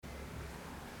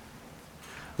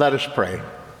Let us pray.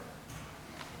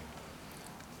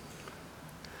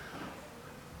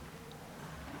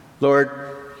 Lord,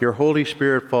 your Holy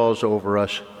Spirit falls over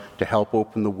us to help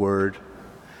open the Word.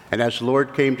 And as the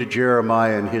Lord came to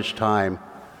Jeremiah in his time,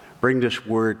 bring this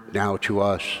Word now to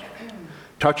us.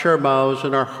 Touch our mouths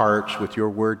and our hearts with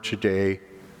your Word today.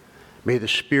 May the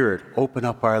Spirit open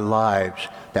up our lives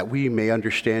that we may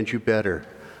understand you better,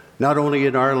 not only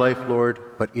in our life, Lord,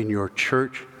 but in your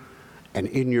church and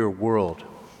in your world.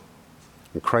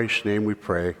 In Christ's name we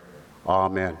pray.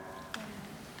 Amen.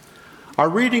 Our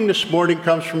reading this morning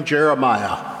comes from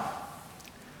Jeremiah.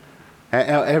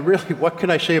 And really, what can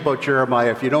I say about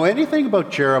Jeremiah? If you know anything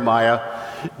about Jeremiah,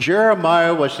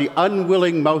 Jeremiah was the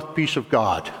unwilling mouthpiece of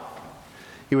God.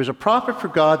 He was a prophet for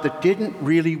God that didn't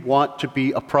really want to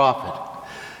be a prophet.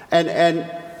 And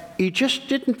he just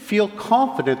didn't feel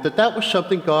confident that that was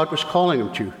something God was calling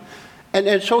him to.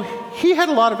 And so he had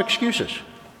a lot of excuses.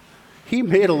 He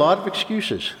made a lot of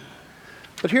excuses.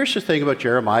 But here's the thing about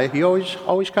Jeremiah. He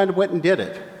always kind of went and did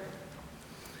it.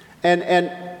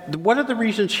 And one of the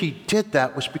reasons he did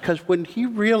that was because when he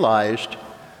realized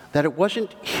that it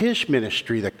wasn't his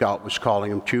ministry that God was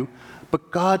calling him to,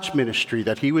 but God's ministry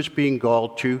that he was being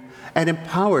called to and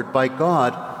empowered by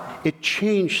God, it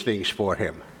changed things for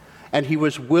him. And he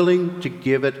was willing to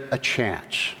give it a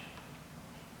chance.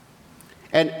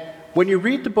 And when you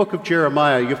read the book of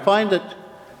Jeremiah, you find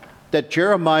that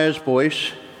Jeremiah's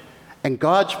voice and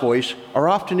God's voice are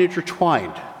often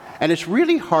intertwined. And it's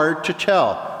really hard to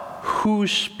tell who's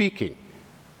speaking.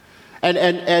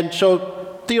 And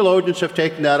so theologians have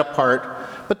taken that apart.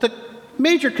 But the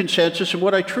major consensus, and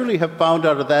what I truly have found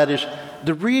out of that, is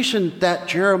the reason that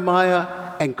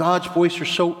Jeremiah and God's voice are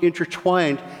so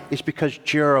intertwined is because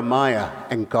Jeremiah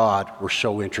and God were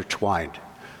so intertwined.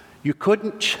 You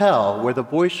couldn't tell where the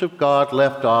voice of God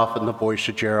left off and the voice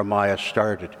of Jeremiah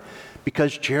started,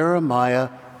 because Jeremiah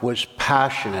was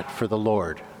passionate for the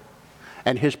Lord.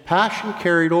 And his passion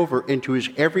carried over into his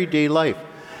everyday life.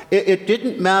 It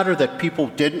didn't matter that people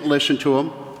didn't listen to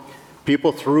him.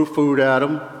 People threw food at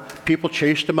him. People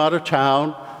chased him out of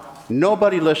town.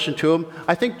 Nobody listened to him.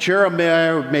 I think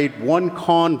Jeremiah made one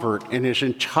convert in his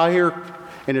entire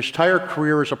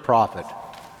career as a prophet.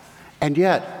 And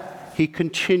yet, he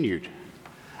continued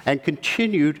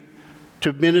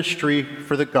to ministry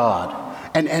for the God.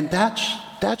 And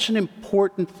that's an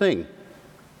important thing.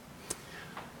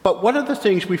 But one of the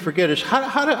things we forget is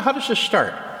how does this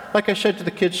start? Like I said to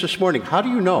the kids this morning, how do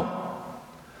you know?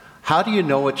 How do you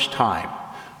know it's time?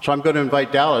 So I'm going to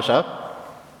invite Dallas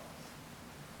up.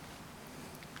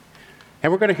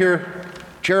 And we're going to hear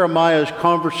Jeremiah's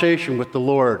conversation with the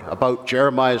Lord about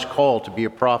Jeremiah's call to be a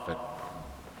prophet.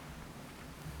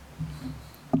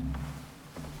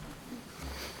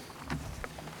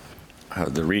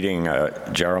 The reading,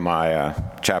 Jeremiah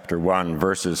chapter 1,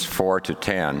 verses 4 to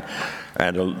 10,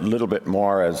 and a little bit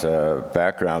more as a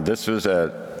background. This was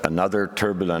another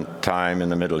turbulent time in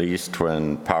the Middle East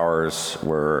when powers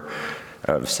were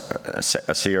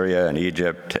Assyria and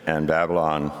Egypt and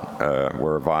Babylon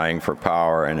were vying for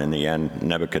power, and in the end,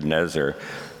 Nebuchadnezzar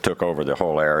took over the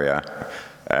whole area.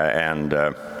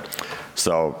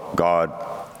 So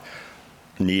God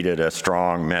needed a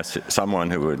strong message, someone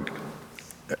who would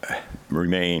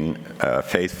remain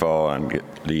faithful and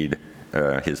lead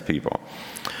his people.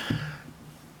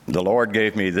 The Lord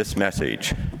gave me this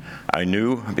message. I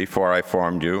knew before I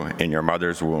formed you in your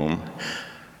mother's womb.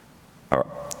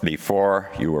 Before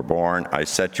you were born, I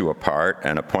set you apart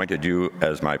and appointed you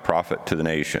as my prophet to the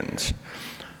nations.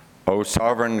 O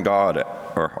sovereign God,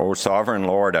 or O sovereign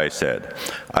Lord, I said,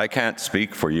 I can't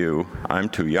speak for you. I'm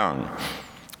too young.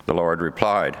 The Lord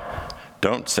replied,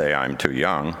 don't say I'm too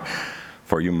young.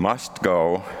 For you must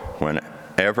go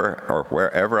whenever or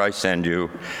wherever I send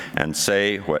you and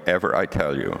say whatever I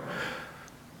tell you.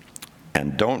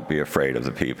 And don't be afraid of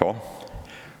the people,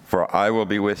 for I will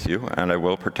be with you and I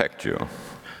will protect you.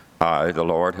 I, the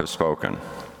Lord, have spoken.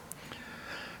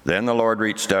 Then the Lord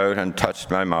reached out and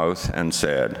touched my mouth and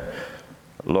said,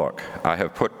 look, I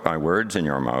have put my words in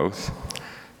your mouth.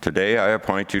 Today I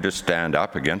appoint you to stand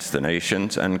up against the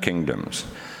nations and kingdoms.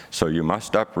 So you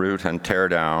must uproot and tear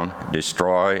down,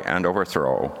 destroy and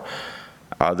overthrow.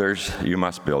 Others you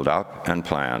must build up and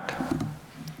plant.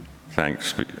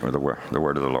 Thanks for the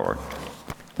word of the Lord.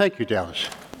 Thank you, Dallas.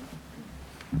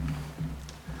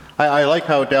 I like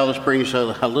how Dallas brings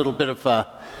a little bit of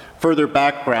further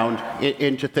background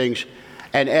into things.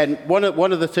 And one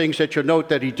of the things that you'll note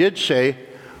that he did say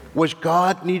was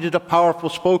God needed a powerful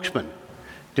spokesman.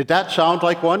 Did that sound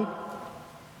like one?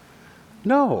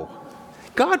 No.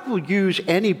 God will use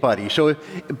anybody. So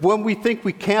when we think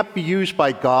we can't be used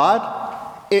by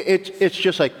God, It's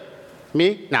just like,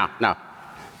 me? No.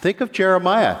 Think of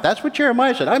Jeremiah. That's what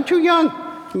Jeremiah said. I'm too young.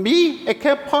 Me? It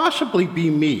can't possibly be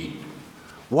me.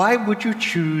 Why would you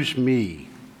choose me?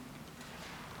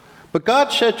 But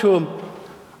God said to him,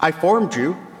 I formed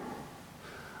you.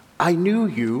 I knew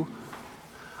you.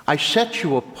 I set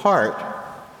you apart,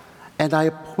 and I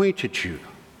appointed you.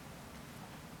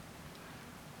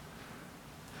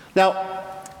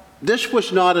 Now, this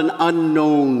was not an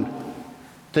unknown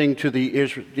thing to the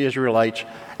Israelites,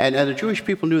 and the Jewish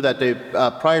people knew that.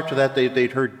 Prior to that,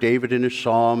 they'd heard David in his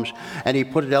Psalms, and he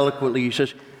put it eloquently. He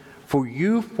says, "For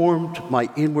you formed my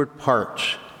inward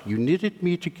parts. You knitted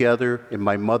me together in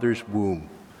my mother's womb.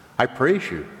 I praise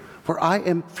you, for I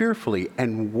am fearfully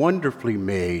and wonderfully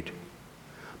made.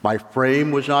 My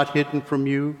frame was not hidden from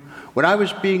you when I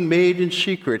was being made in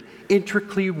secret,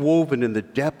 intricately woven in the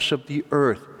depths of the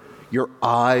earth. Your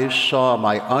eyes saw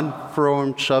my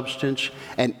unformed substance,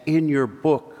 and in your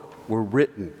book were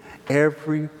written,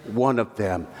 every one of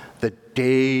them, the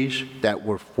days that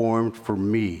were formed for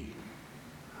me,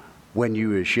 when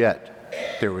you as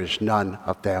yet there was none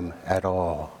of them at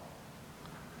all."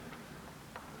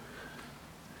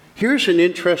 Here's an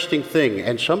interesting thing,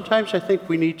 and sometimes I think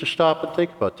we need to stop and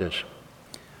think about this.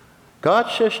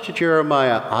 God says to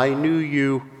Jeremiah, I knew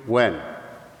you when?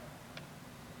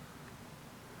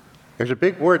 There's a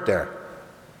big word there,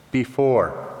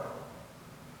 before.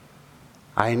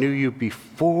 I knew you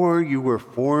before you were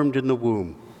formed in the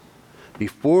womb.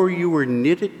 Before you were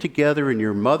knitted together in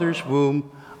your mother's womb,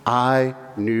 I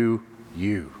knew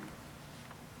you.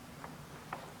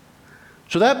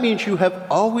 So that means you have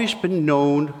always been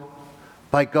known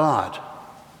by God.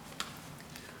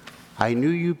 I knew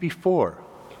you before.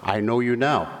 I know you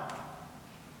now.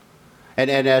 And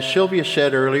as Sylvia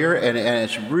said earlier, and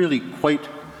it's really quite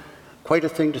a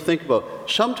thing to think about.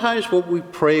 Sometimes when we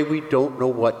pray, we don't know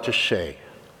what to say.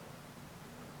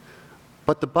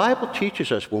 But the Bible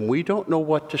teaches us when we don't know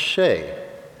what to say,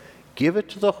 give it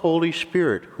to the Holy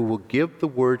Spirit, who will give the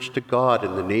words to God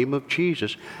in the name of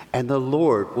Jesus, and the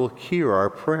Lord will hear our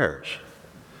prayers.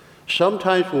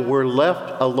 Sometimes when we're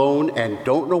left alone and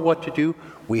don't know what to do,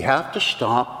 we have to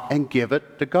stop and give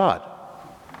it to God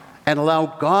and allow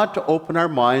God to open our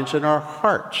minds and our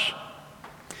hearts.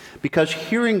 Because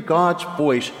hearing God's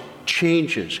voice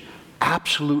changes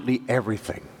absolutely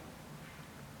everything.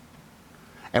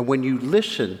 And when you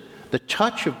listen, the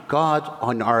touch of God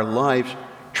on our lives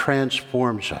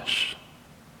transforms us.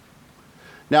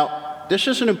 Now, this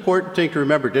is an important thing to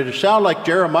remember. Did it sound like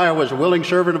Jeremiah was a willing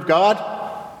servant of God?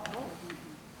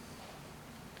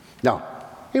 No,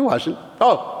 he wasn't.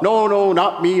 Oh, no,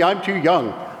 not me. I'm too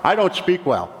young. I don't speak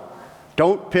well.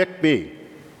 Don't pick me.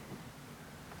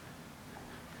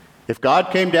 If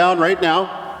God came down right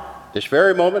now, this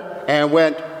very moment, and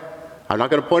went, I'm not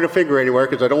going to point a finger anywhere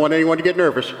because I don't want anyone to get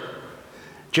nervous,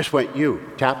 just went,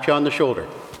 tapped you on the shoulder.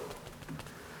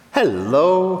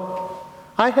 Hello,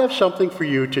 I have something for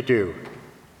you to do.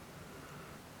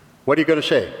 What are you going to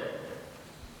say?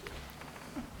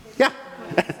 Yeah.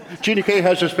 Gina Kay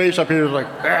has his face up here like,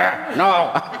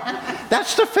 no.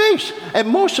 That's the face. And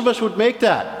most of us would make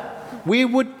that. We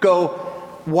would go,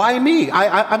 why me?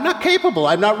 I'm not capable.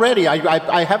 I'm not ready.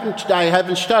 I haven't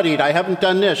studied. I haven't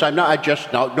done this.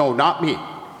 No, not me.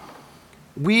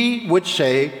 We would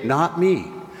say, not me.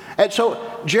 And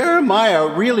so Jeremiah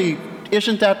really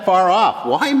isn't that far off.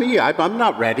 Why me? I'm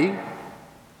not ready.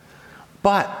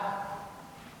 But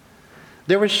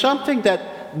there is something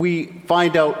that we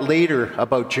find out later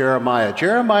about Jeremiah.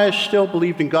 Jeremiah still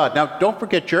believed in God. Now, don't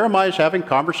forget, Jeremiah is having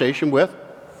conversation with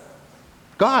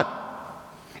God.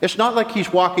 It's not like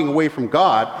he's walking away from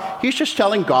God. He's just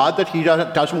telling God that he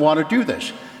doesn't want to do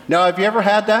this. Now, have you ever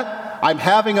had that? I'm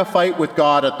having a fight with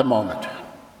God at the moment.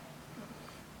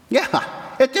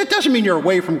 Yeah, it doesn't mean you're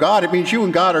away from God. It means you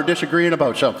and God are disagreeing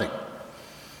about something.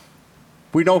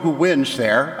 We know who wins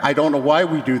there. I don't know why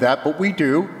we do that, but we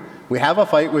do. We have a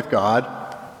fight with God.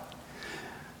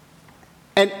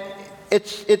 And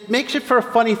it makes it for a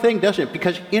funny thing, doesn't it?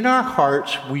 Because in our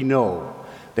hearts, we know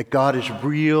that God is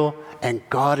real and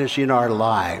God is in our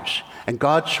lives, and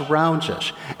God surrounds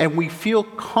us, and we feel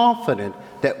confident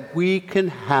that we can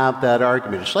have that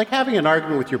argument. It's like having an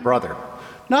argument with your brother.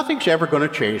 Nothing's ever going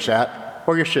to change that,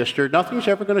 or your sister. Nothing's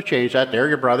ever going to change that. They're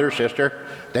your brother or sister.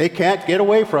 They can't get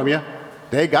away from you.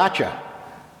 They got you.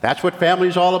 That's what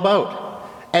family's all about.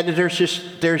 And there's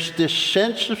this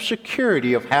sense of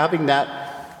security of having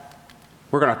that,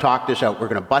 we're going to talk this out, we're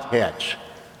going to butt heads,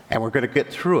 and we're going to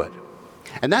get through it.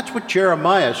 And that's what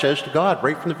Jeremiah says to God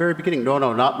right from the very beginning. No,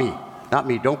 not me. Not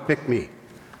me. Don't pick me.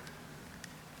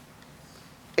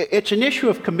 It's an issue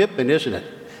of commitment, isn't it?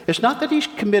 It's not that he's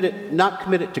not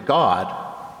committed to God.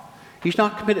 He's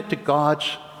not committed to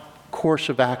God's course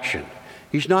of action.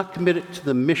 He's not committed to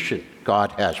the mission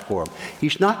God has for him.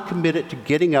 He's not committed to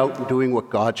getting out and doing what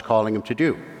God's calling him to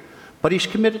do. But he's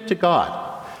committed to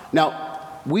God.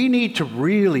 Now, we need to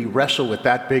really wrestle with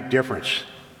that big difference.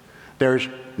 There's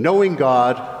knowing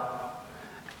God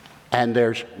and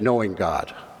there's knowing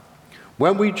God.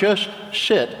 When we just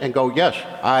sit and go, yes,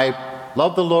 I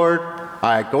love the Lord,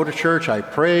 I go to church, I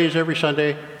praise every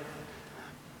Sunday.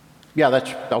 Yeah,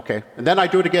 that's okay. And then I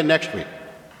do it again next week.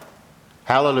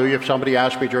 Hallelujah. If somebody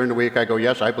asks me during the week, I go,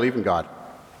 yes, I believe in God.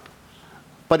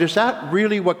 But is that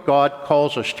really what God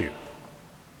calls us to?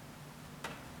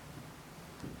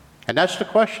 And that's the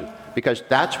question, because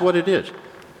that's what it is.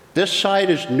 This side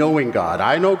is knowing God.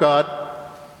 I know God.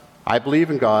 I believe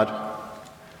in God.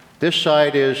 This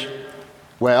side is,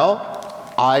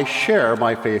 well, I share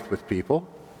my faith with people.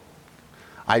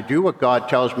 I do what God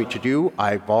tells me to do.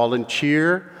 I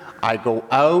volunteer. I go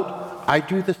out. I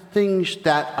do the things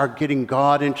that are getting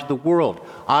God into the world.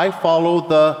 I follow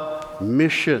the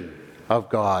mission of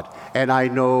God. And I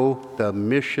know the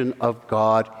mission of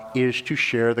God is to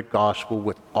share the gospel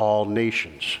with all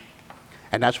nations.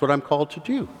 And that's what I'm called to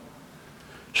do.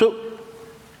 So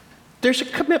there's a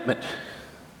commitment.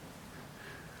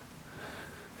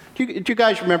 Do you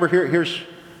guys remember?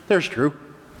 There's Drew.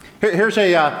 Here's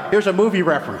a movie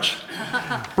reference.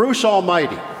 Bruce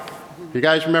Almighty. You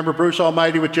guys remember Bruce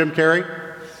Almighty with Jim Carrey?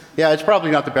 Yeah, it's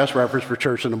probably not the best reference for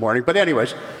church in the morning, but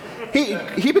anyways,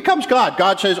 he becomes God.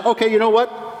 God says, okay, you know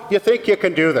what? You think you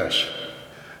can do this.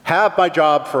 Have my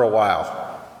job for a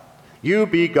while. You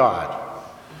be God.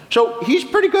 So he's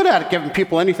pretty good at it, giving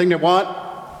people anything they want.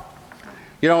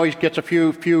 You know, he gets a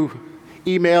few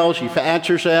emails, he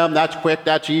answers them, that's quick,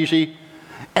 that's easy.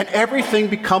 And everything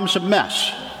becomes a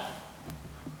mess.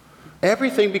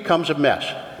 Everything becomes a mess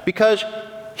because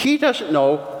he doesn't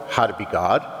know how to be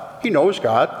God. He knows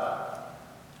God,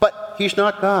 but he's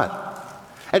not God.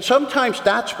 And sometimes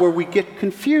that's where we get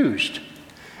confused.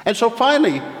 And so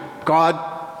finally,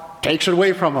 God takes it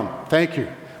away from him. Thank you.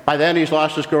 By then, he's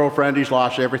lost his girlfriend, he's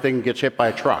lost everything, and gets hit by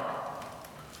a truck.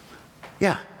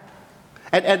 Yeah.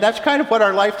 And that's kind of what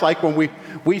our life's like when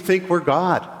we think we're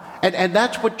God. And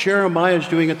that's what Jeremiah is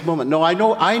doing at the moment. No, I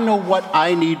know what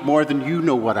I need more than you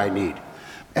know what I need.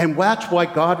 And that's why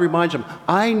God reminds him,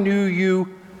 I knew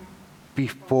you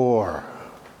before.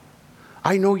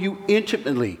 I know you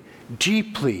intimately,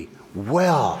 deeply,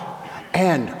 well,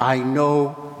 and I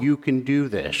know you can do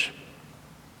this.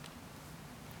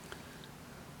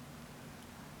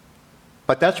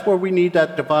 But that's where we need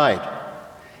that divide.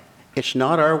 It's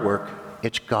not our work,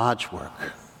 it's God's work.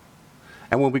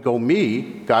 And when we go me,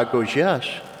 God goes yes,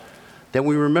 then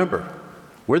we remember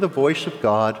we're the voice of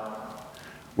God,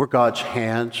 we're God's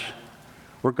hands,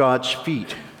 we're God's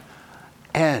feet,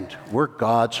 and we're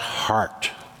God's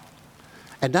heart.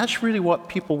 And that's really what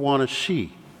people want to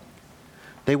see.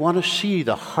 They want to see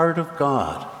the heart of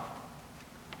God.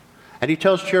 And he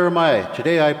tells Jeremiah,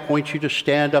 today I appoint you to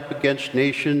stand up against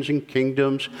nations and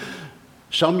kingdoms.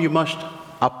 Some you must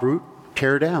uproot,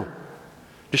 tear down,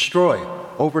 destroy,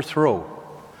 overthrow.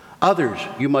 Others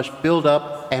you must build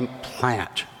up and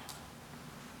plant.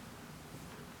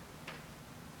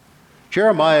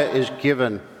 Jeremiah is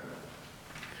given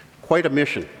quite a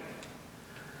mission.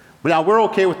 Now, we're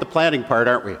okay with the planting part,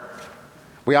 aren't we?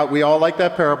 We all like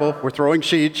that parable. We're throwing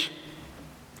seeds.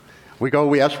 We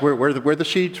go, yes, we're the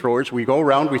seed throwers. We go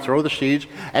around, we throw the seeds,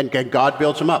 and God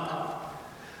builds them up.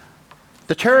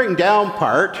 The tearing down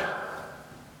part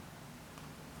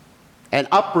and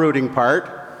uprooting part,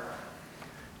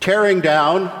 tearing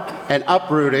down and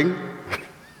uprooting,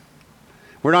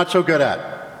 we're not so good at.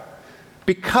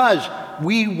 Because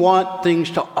we want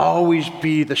things to always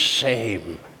be the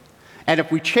same. And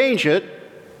if we change it,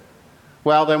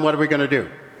 well, then what are we going to do?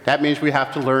 That means we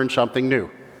have to learn something new.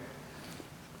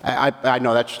 I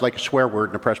know that's like a swear word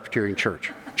in a Presbyterian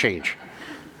church, change.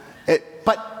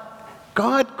 But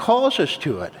God calls us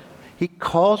to it. He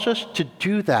calls us to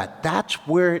do that. That's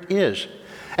where it is.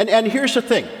 And here's the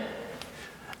thing.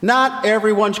 Not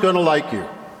everyone's going to like you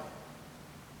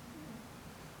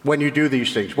when you do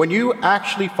these things. When you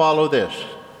actually follow this.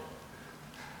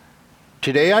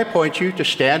 Today I point you to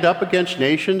stand up against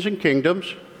nations and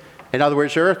kingdoms. In other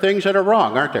words, there are things that are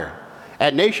wrong, aren't there?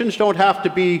 And nations don't have to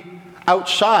be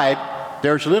outside.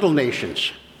 There's little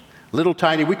nations, little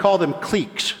tiny, we call them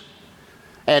cliques.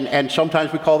 And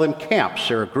sometimes we call them camps.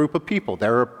 They're a group of people.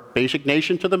 They're a basic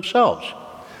nation to themselves.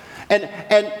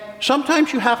 And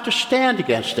sometimes you have to stand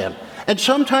against them. And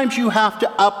sometimes you have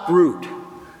to uproot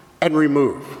and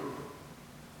remove.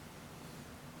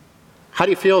 How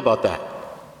do you feel about that?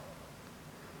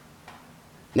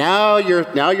 Now you're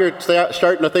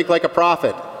starting to think like a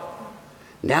prophet.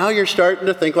 Now you're starting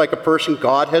to think like a person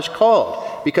God has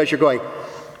called, because you're going,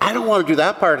 I don't want to do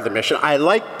that part of the mission. I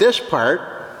like this part.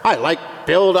 I like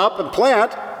build up and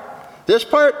plant. This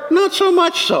part, not so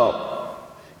much so.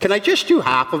 Can I just do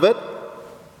half of it?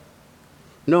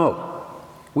 No,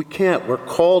 we can't. We're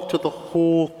called to the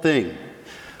whole thing.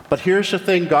 But here's the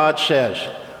thing God says.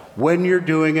 When you're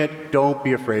doing it, don't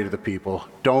be afraid of the people.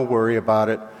 Don't worry about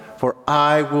it. For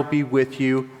I will be with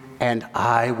you and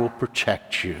I will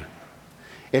protect you.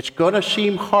 It's going to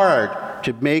seem hard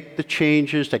to make the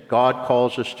changes that God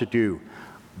calls us to do.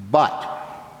 But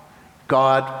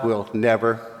God will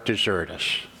never desert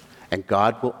us. And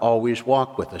God will always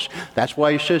walk with us. That's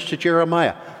why he says to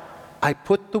Jeremiah, I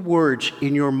put the words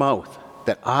in your mouth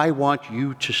that I want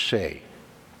you to say.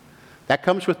 That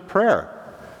comes with prayer.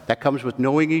 That comes with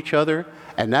knowing each other.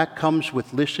 And that comes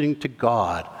with listening to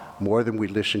God more than we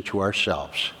listen to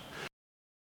ourselves.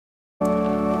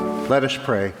 Let us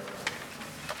pray.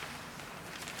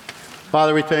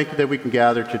 Father, we thank you that we can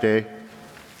gather today.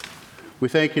 We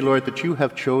thank you, Lord, that you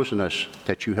have chosen us,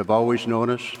 that you have always known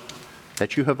us,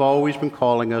 that you have always been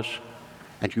calling us,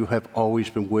 and you have always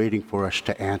been waiting for us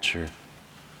to answer.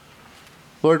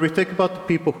 Lord, we think about the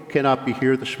people who cannot be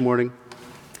here this morning.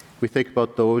 We think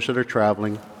about those that are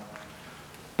traveling,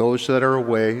 those that are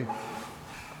away.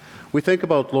 We think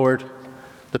about, Lord,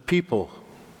 the people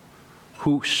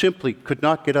who simply could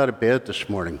not get out of bed this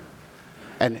morning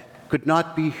and could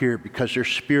not be here because their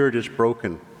spirit is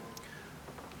broken.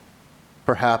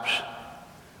 Perhaps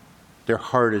their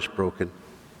heart is broken.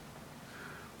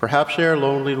 Perhaps they are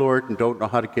lonely, Lord, and don't know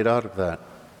how to get out of that.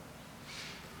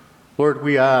 Lord,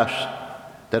 we ask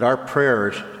that our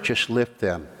prayers just lift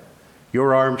them.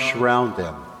 Your arms surround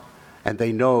them, and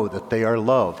they know that they are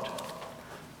loved,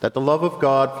 that the love of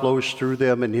God flows through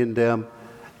them and in them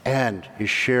and is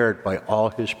shared by all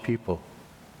his people.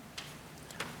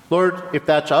 Lord, if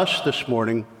that's us this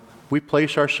morning, we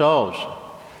place ourselves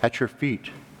at your feet.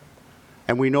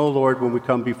 And we know, Lord, when we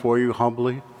come before you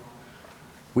humbly,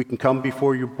 we can come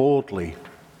before you boldly,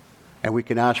 and we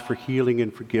can ask for healing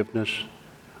and forgiveness.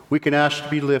 We can ask to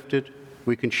be lifted.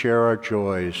 We can share our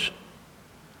joys.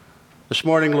 This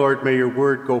morning, Lord, may your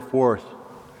word go forth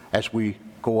as we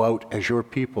go out as your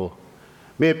people.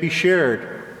 May it be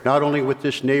shared not only with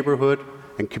this neighborhood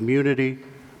and community,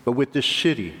 but with this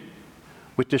city,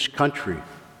 with this country,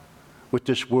 with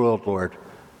this world, Lord.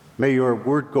 May your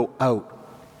word go out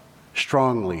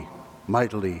strongly,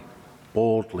 mightily,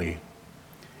 boldly,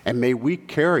 and may we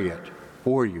carry it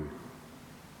for you.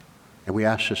 And we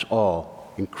ask this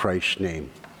all in Christ's name.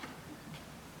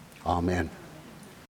 Amen.